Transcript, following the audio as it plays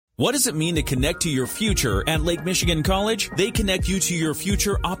What does it mean to connect to your future at Lake Michigan College? They connect you to your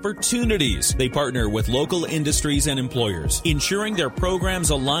future opportunities. They partner with local industries and employers, ensuring their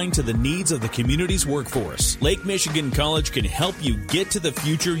programs align to the needs of the community's workforce. Lake Michigan College can help you get to the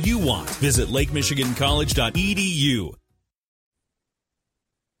future you want. Visit lakemichigancollege.edu.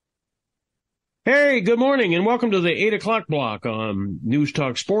 Hey, good morning, and welcome to the 8 o'clock block on News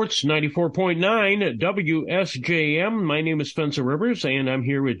Talk Sports 94.9 WSJM. My name is Spencer Rivers, and I'm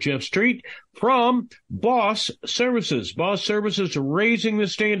here with Jeff Street from Boss Services. Boss Services raising the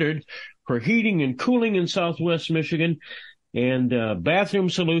standard for heating and cooling in Southwest Michigan, and bathroom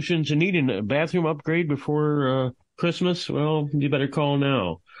solutions. And needing a bathroom upgrade before Christmas? Well, you better call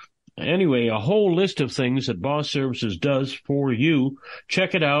now. Anyway, a whole list of things that Boss Services does for you.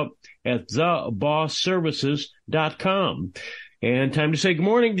 Check it out at thebossservices.com. And time to say good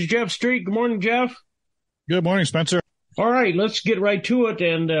morning to Jeff Street. Good morning, Jeff. Good morning, Spencer. All right, let's get right to it.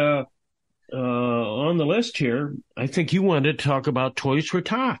 And on the list here, I think you wanted to talk about Toys for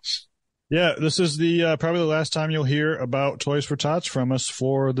Tots. Yeah, this is the probably the last time you'll hear about Toys for Tots from us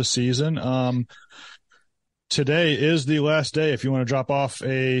for the season. Today is the last day if you want to drop off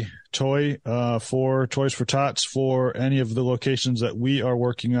a toy for Toys for Tots for any of the locations that we are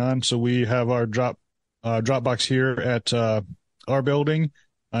working on. So we have our drop box here at our building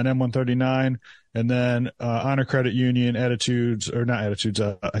on M139, and then Honor Credit Union, Attitudes, or not Attitudes,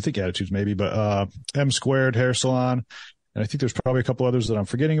 I think Attitudes maybe, but M Squared Hair Salon. And I think there's probably a couple others that I'm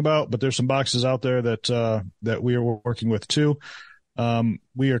forgetting about, but there's some boxes out there that we are working with too.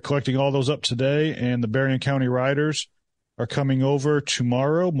 We are collecting all those up today, and the Berrien County Riders are coming over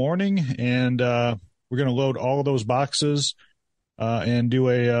tomorrow morning, and we're going to load all of those boxes and do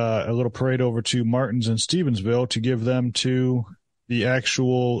a little parade over to Martins and Stevensville to give them to the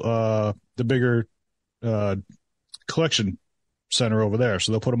actual the bigger collection center over there.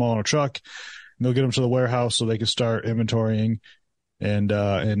 So they'll put them all in a truck, and they'll get them to the warehouse so they can start inventorying and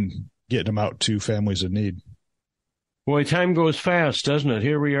getting them out to families in need. Boy, time goes fast, doesn't it?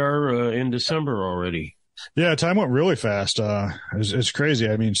 Here we are in December already. Yeah, time went really fast. It's crazy.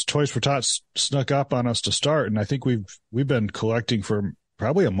 I mean, Toys for Tots snuck up on us to start, and I think we've been collecting for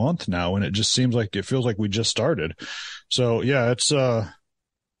probably a month now, and it just feels like we just started. So yeah, it's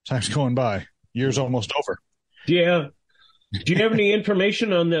time's going by. Year's almost over. Yeah. Do you have any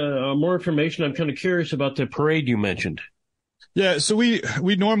information on the more information? I'm kind of curious about the parade you mentioned. Yeah, so we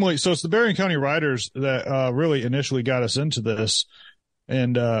normally, so it's the Berrien County Riders that really initially got us into this,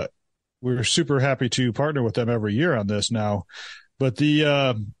 and we're super happy to partner with them every year on this now. But they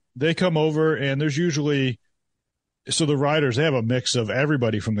come over, and there's usually, so the riders, they have a mix of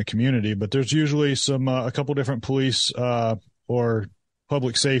everybody from the community, but there's usually a couple different police or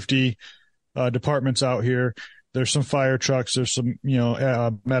public safety departments out here. There's some fire trucks. There's some,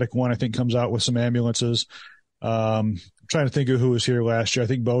 Medic One, I think, comes out with some ambulances. Trying to think of who was here last year. I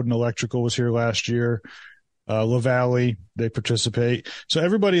think Bowden Electrical was here last year. LaValle, they participate. So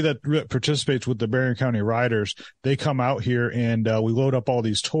everybody that participates with the Berrien County Riders, they come out here, and we load up all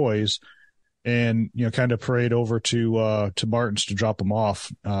these toys and, kind of parade over to Martins to drop them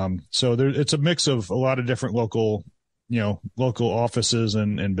off. So it's a mix of a lot of different local offices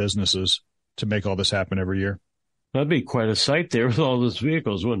and businesses to make all this happen every year. That'd be quite a sight there with all those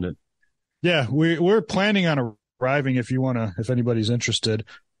vehicles, wouldn't it? Yeah, we're planning on arriving if anybody's interested.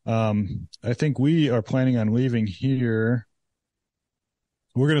 I think we are planning on leaving here.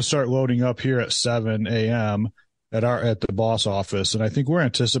 We're going to start loading up here at 7 a.m. at the boss office, and I think we're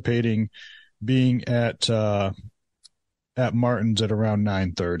anticipating being at Martins at around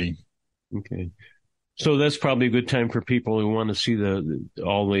 9:30. Okay, so that's probably a good time for people who want to see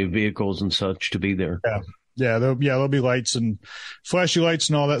all the vehicles and such to be there. Yeah, there'll be lights and flashy lights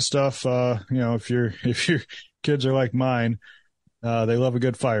and all that stuff. If your kids are like mine, they love a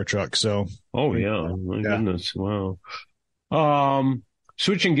good fire truck. So. Oh yeah, my goodness, wow.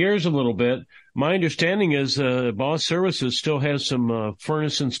 Switching gears a little bit, my understanding is Boss Services still has some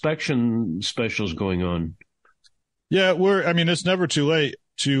furnace inspection specials going on. Yeah, it's never too late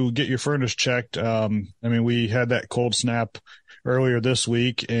to get your furnace checked. We had that cold snap earlier this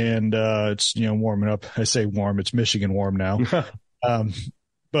week, and it's warming up. I say warm, it's Michigan warm now.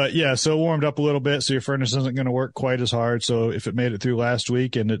 But yeah, so it warmed up a little bit, so your furnace isn't going to work quite as hard. So if it made it through last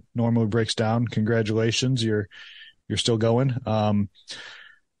week and it normally breaks down, congratulations, you're still going.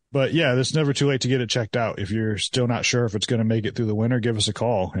 But yeah, it's never too late to get it checked out. If you're still not sure if it's going to make it through the winter, give us a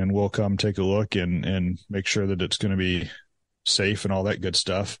call and we'll come take a look and make sure that it's going to be safe and all that good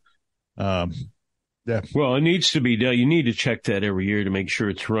stuff. Yeah. Well, it needs to be done. You need to check that every year to make sure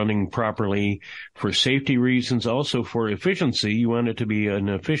it's running properly for safety reasons, also for efficiency. You want it to be an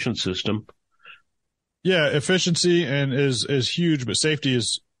efficient system. Yeah, efficiency and is huge, but safety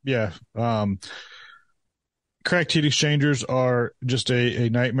is, yeah. Cracked heat exchangers are just a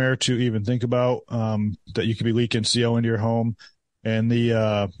nightmare to even think about, that you could be leaking CO into your home, and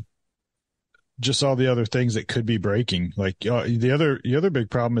the just all the other things that could be breaking. Like the other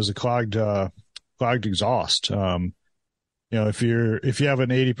big problem is a clogged exhaust. If you have an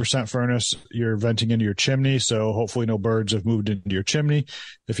 80% furnace, you're venting into your chimney, so hopefully no birds have moved into your chimney.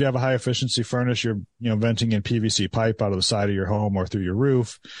 If you have a high efficiency furnace, you're venting in PVC pipe out of the side of your home or through your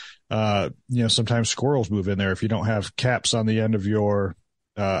roof. Sometimes squirrels move in there if you don't have caps on the end of your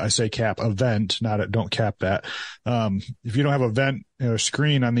I say cap, a vent, don't cap that. If you don't have a vent or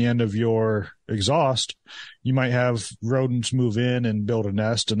screen on the end of your exhaust, you might have rodents move in and build a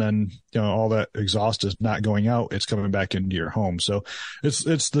nest, and then, all that exhaust is not going out. It's coming back into your home. So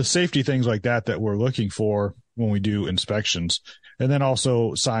it's the safety things like that we're looking for when we do inspections. And then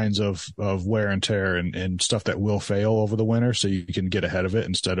also signs of wear and tear and stuff that will fail over the winter, so you can get ahead of it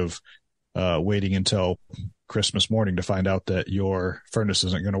instead of waiting until Christmas morning to find out that your furnace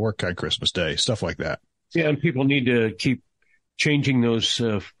isn't going to work on Christmas Day, stuff like that. Yeah, and people need to keep changing those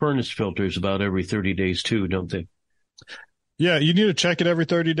furnace filters about every 30 days too, don't they? Yeah, you need to check it every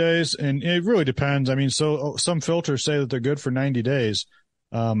 30 days, and it really depends. I mean, so some filters say that they're good for 90 days.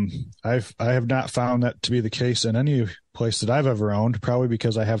 I have not found that to be the case in any place that I've ever owned, probably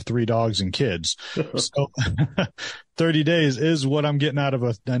because I have 3 dogs and kids. So 30 days is what I'm getting out of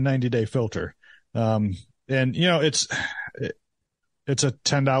a 90-day filter. And it's a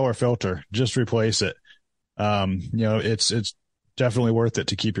 $10 filter. Just replace it. It's definitely worth it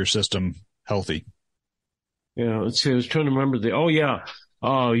to keep your system healthy. Yeah, let's see. I was trying to remember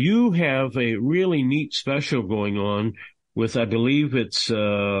you have a really neat special going on with, I believe it's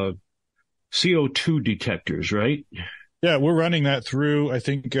CO2 detectors, right? Yeah, we're running that through, I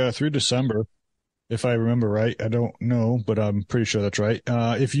think, through December, if I remember right. I don't know, but I'm pretty sure that's right.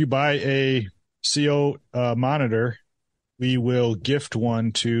 If you buy a CO monitor, we will gift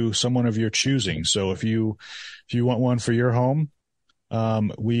one to someone of your choosing. So if you want one for your home,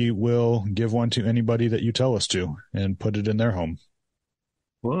 we will give one to anybody that you tell us to and put it in their home.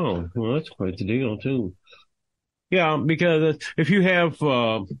 Wow, well, that's quite the deal too. Yeah, because if you have,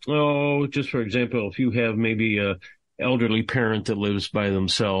 just for example, if you have maybe a elderly parent that lives by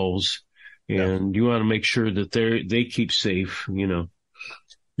themselves, and you want to make sure that they keep safe,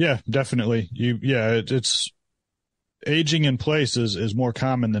 Yeah, definitely. It's aging in place is more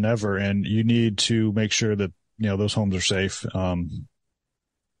common than ever, and you need to make sure that, those homes are safe,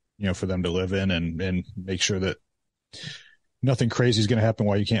 for them to live in, and make sure that nothing crazy is going to happen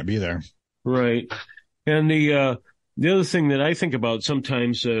while you can't be there. Right. And the other thing that I think about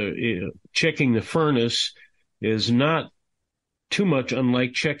sometimes, checking the furnace is not too much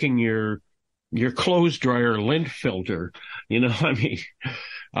unlike checking your clothes dryer lint filter. Every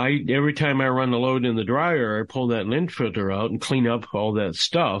time I run the load in the dryer, I pull that lint filter out and clean up all that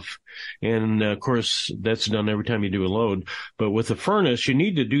stuff. And of course, that's done every time you do a load. But with the furnace, you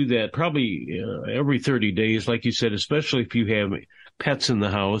need to do that probably every 30 days, like you said, especially if you have pets in the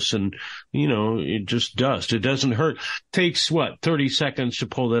house and, it just dust. It doesn't hurt. Takes 30 seconds to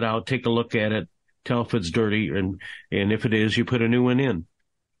pull it out, take a look at it, tell if it's dirty. And if it is, you put a new one in.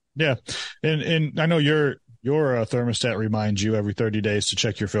 Yeah. And I know your thermostat reminds you every 30 days to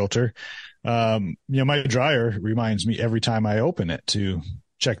check your filter. My dryer reminds me every time I open it to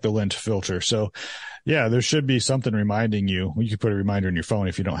check the lint filter. So yeah, there should be something reminding you. You could put a reminder in your phone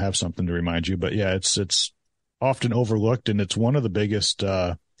if you don't have something to remind you, but yeah, it's often overlooked, and it's one of the biggest,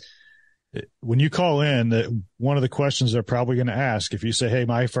 when you call in, one of the questions they're probably going to ask, if you say, hey,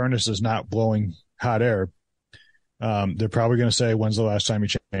 my furnace is not blowing hot air, they're probably going to say, when's the last time you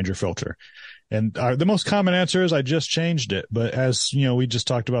changed your filter? And the most common answer is, I just changed it. But as we just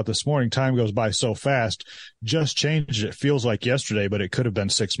talked about this morning, time goes by so fast. Just changed it feels like yesterday, but it could have been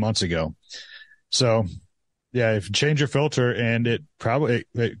 6 months ago. So yeah, if you change your filter, and it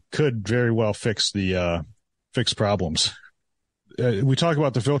could very well fix problems. We talk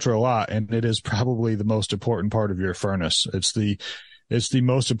about the filter a lot, and it is probably the most important part of your furnace. It's the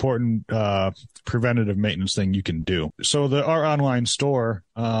most important preventative maintenance thing you can do. So our online store,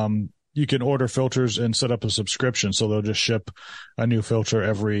 you can order filters and set up a subscription. So they'll just ship a new filter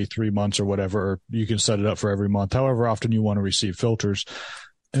every 3 months or whatever, or you can set it up for every month, however often you want to receive filters.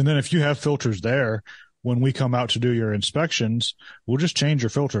 And then if you have filters there, when we come out to do your inspections, we'll just change your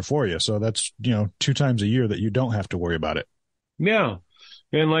filter for you. So that's, 2 times a year that you don't have to worry about it. Yeah.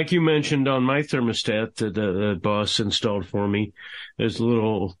 And like you mentioned on my thermostat that the boss installed for me, there's a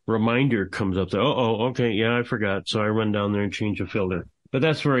little reminder comes up there. Okay, yeah, I forgot. So I run down there and change the filter. But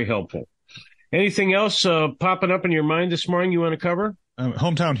that's very helpful. Anything else popping up in your mind this morning you want to cover?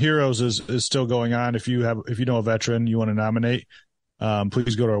 Hometown Heroes is still going on. If you know a veteran you want to nominate,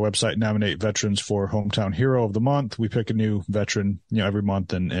 please go to our website, nominate veterans for Hometown Hero of the Month. We pick a new veteran, every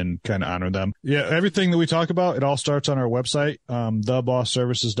month and kind of honor them. Yeah. Everything that we talk about, it all starts on our website,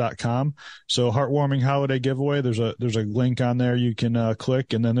 thebossservices.com. So heartwarming holiday giveaway. There's a link on there you can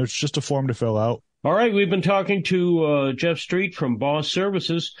click, and then there's just a form to fill out. All right. We've been talking to Jeff Street from Boss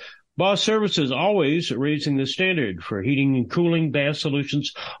Services. Boss Services, always raising the standard for heating and cooling, bath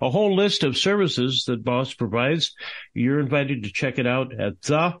solutions, a whole list of services that Boss provides. You're invited to check it out at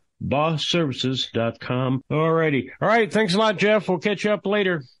thebossservices.com. All righty. All right. Thanks a lot, Jeff. We'll catch you up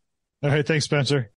later. All right. Thanks, Spencer.